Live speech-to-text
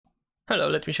Hello,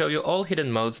 let me show you all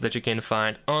hidden modes that you can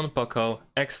find on POCO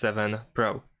X7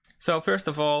 Pro. So first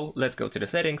of all, let's go to the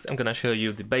settings. I'm gonna show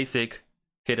you the basic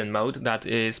hidden mode that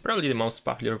is probably the most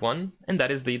popular one, and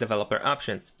that is the developer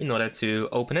options. In order to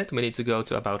open it, we need to go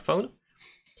to About Phone.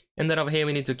 And then over here,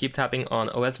 we need to keep tapping on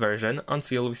OS version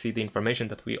until we see the information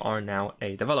that we are now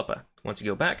a developer. Once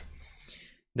you go back,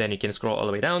 then you can scroll all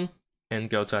the way down and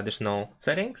go to additional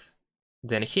settings.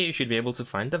 Then here you should be able to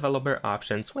find developer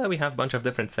options, where we have a bunch of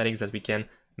different settings that we can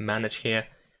manage here.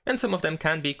 And some of them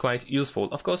can be quite useful.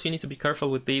 Of course, you need to be careful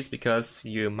with these because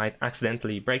you might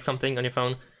accidentally break something on your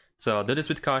phone. So do this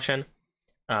with caution.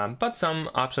 But some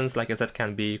options, like I said,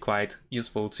 can be quite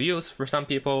useful to use for some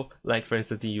people, like for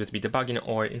instance the USB debugging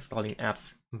or installing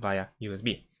apps via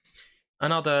USB.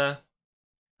 Another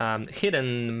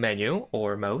hidden menu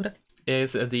or mode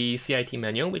is the CIT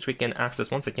menu, which we can access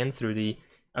once again through the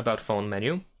About Phone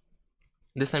menu.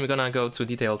 This time we're gonna go to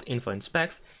detailed info and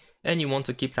specs, and you want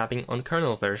to keep tapping on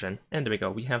kernel version. And there we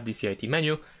go, we have the CIT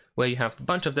menu where you have a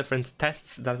bunch of different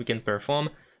tests that we can perform.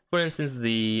 For instance,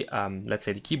 the let's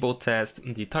say the keyboard test,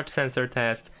 the touch sensor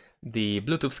test, the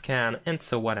Bluetooth scan, and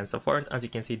so on and so forth. As you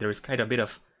can see, there is quite a bit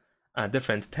of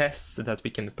different tests that we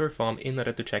can perform in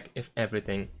order to check if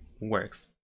everything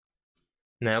works.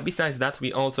 Now, besides that,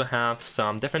 we also have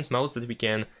some different modes that we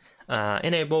can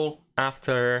enable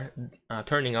after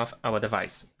turning off our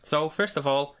device. So first of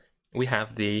all, we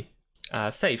have the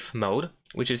safe mode,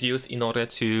 which is used in order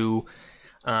to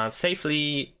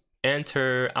safely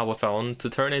enter our phone, to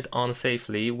turn it on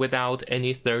safely without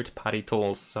any third-party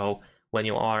tools. So when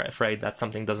you are afraid that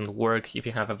something doesn't work, if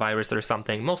you have a virus or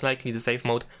something, most likely the safe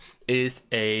mode is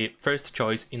a first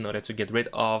choice in order to get rid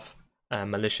of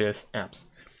malicious apps.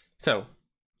 So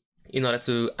in order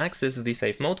to access the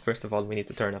safe mode, first of all, we need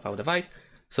to turn off our device.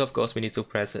 So of course, we need to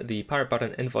press the power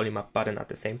button and volume up button at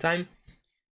the same time.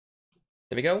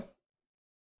 There we go.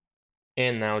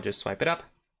 And now just swipe it up.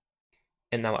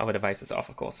 And now our device is off,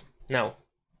 of course. Now,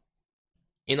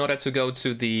 in order to go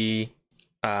to the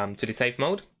safe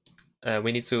mode,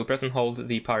 we need to press and hold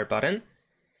the power button.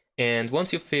 And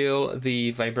once you feel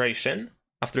the vibration,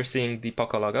 after seeing the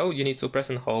POCO logo, you need to press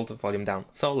and hold the volume down.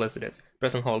 So let's do this.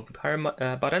 Press and hold the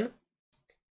power button.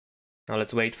 Now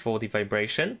let's wait for the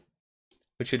vibration,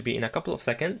 which should be in a couple of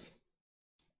seconds.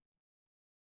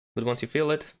 But once you feel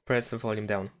it, press the volume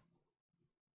down.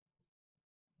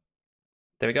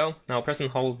 There we go. Now press and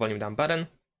hold volume down button.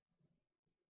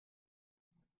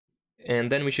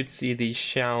 And then we should see the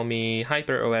Xiaomi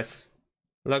HyperOS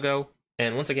logo.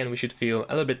 And once again, we should feel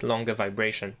a little bit longer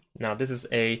vibration. Now this is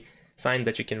a sign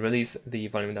that you can release the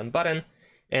volume down button.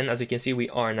 And as you can see, we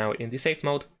are now in the safe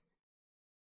mode.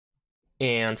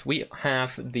 And we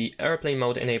have the airplane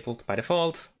mode enabled by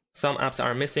default. Some apps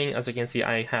are missing. As you can see,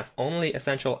 I have only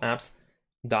essential apps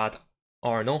that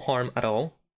are no harm at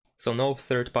all. So no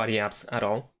third-party apps at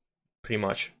all, pretty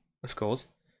much, of course.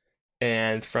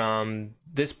 And from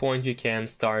this point, you can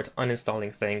start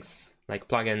uninstalling things like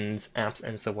plugins, apps,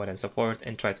 and so on and so forth,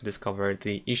 and try to discover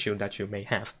the issue that you may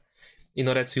have. In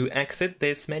order to exit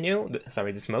this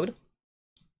this mode,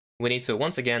 we need to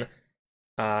once again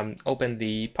open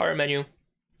the power menu,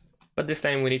 but this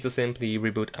time we need to simply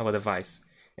reboot our device.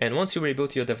 And once you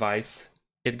reboot your device,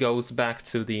 it goes back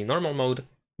to the normal mode.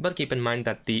 But keep in mind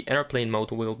that the airplane mode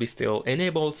will be still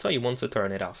enabled, so you want to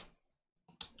turn it off.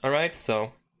 Alright,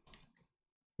 so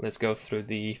let's go through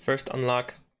the first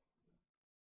unlock.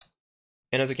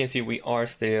 And as you can see, we are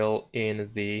still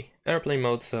in the airplane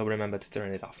mode, so remember to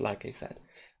turn it off, like I said.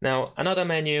 Now, another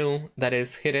menu that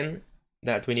is hidden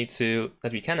that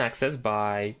we can access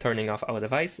by turning off our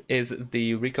device is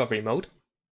the recovery mode.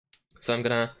 So I'm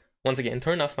gonna once again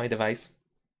turn off my device.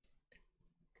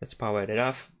 Let's power it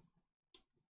off.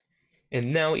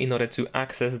 And now, in order to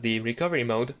access the recovery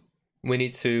mode, we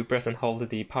need to press and hold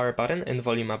the power button and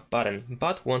volume up button.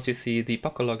 But once you see the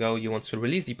POCO logo, you want to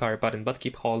release the power button, but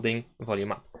keep holding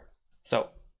volume up. So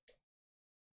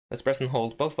let's press and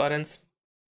hold both buttons.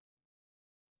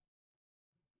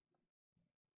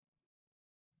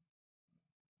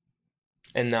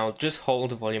 And now just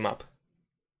hold volume up.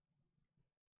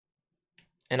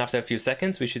 And after a few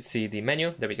seconds, we should see the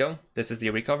menu. There we go. This is the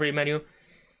recovery menu.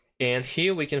 And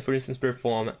here we can, for instance,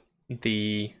 perform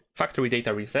the factory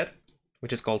data reset,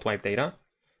 which is called wipe data.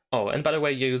 Oh, and by the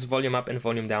way, you use volume up and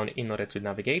volume down in order to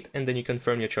navigate, and then you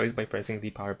confirm your choice by pressing the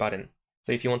power button.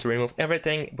 So if you want to remove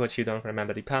everything, but you don't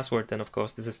remember the password, then of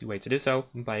course this is the way to do so,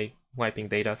 by wiping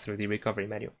data through the recovery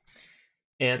menu.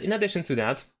 And in addition to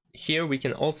that, here we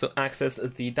can also access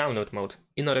the download mode.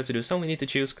 In order to do so, we need to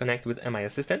choose connect with Mi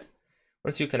Assistant.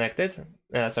 Once you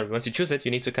choose it,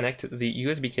 you need to connect the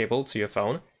USB cable to your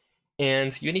phone.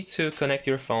 And you need to connect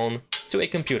your phone to a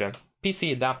computer,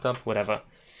 PC, laptop, whatever.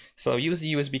 So use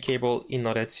the USB cable in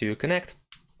order to connect.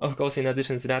 Of course, in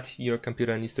addition to that, your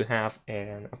computer needs to have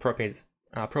an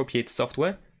appropriate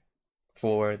software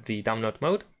for the download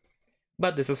mode,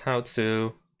 but this is how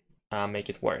to make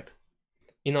it work.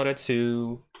 In order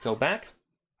to go back,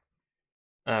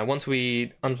 once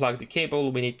we unplug the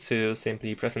cable, we need to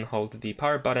simply press and hold the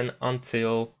power button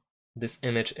until this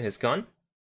image is gone.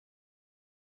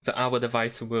 So our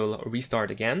device will restart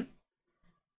again.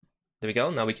 There we go,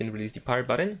 now we can release the power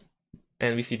button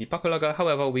and we see the POCO logo.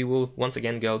 However, we will once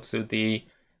again go to the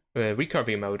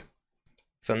recovery mode.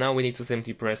 So now we need to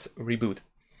simply press reboot.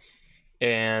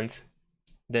 And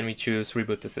then we choose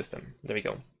reboot the system. There we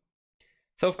go.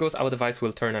 So of course our device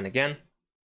will turn on again.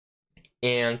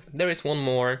 And there is one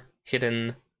more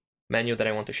hidden menu that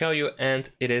I want to show you, and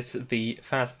it is the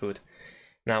fast boot.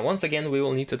 Now once again we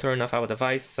will need to turn off our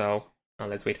device, so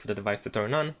let's wait for the device to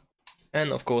turn on.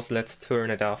 And of course let's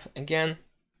turn it off again.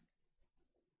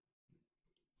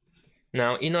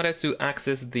 Now in order to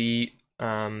access the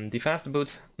fast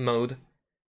boot mode,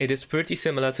 it is pretty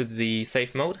similar to the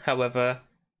safe mode. However,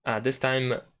 this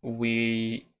time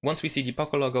once we see the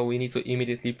POCO logo, we need to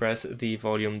immediately press the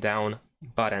volume down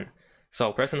button.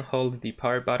 So press and hold the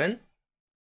power button,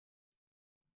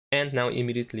 and now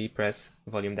immediately press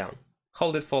volume down.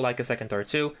 Hold it for like a second or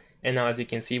two, and now as you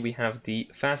can see we have the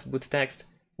fast boot text.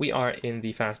 We are in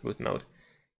the fast boot mode.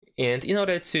 And in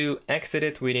order to exit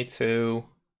it, we need to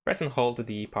press and hold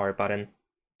the power button.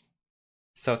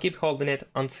 So keep holding it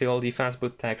until the fast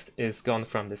boot text is gone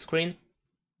from the screen.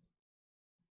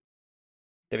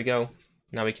 There we go.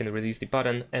 Now we can release the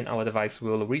button and our device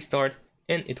will restart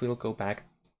and it will go back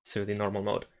to the normal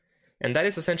mode. And that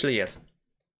is essentially it.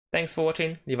 Thanks for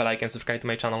watching, leave a like and subscribe to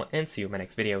my channel, and see you in my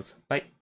next videos. Bye!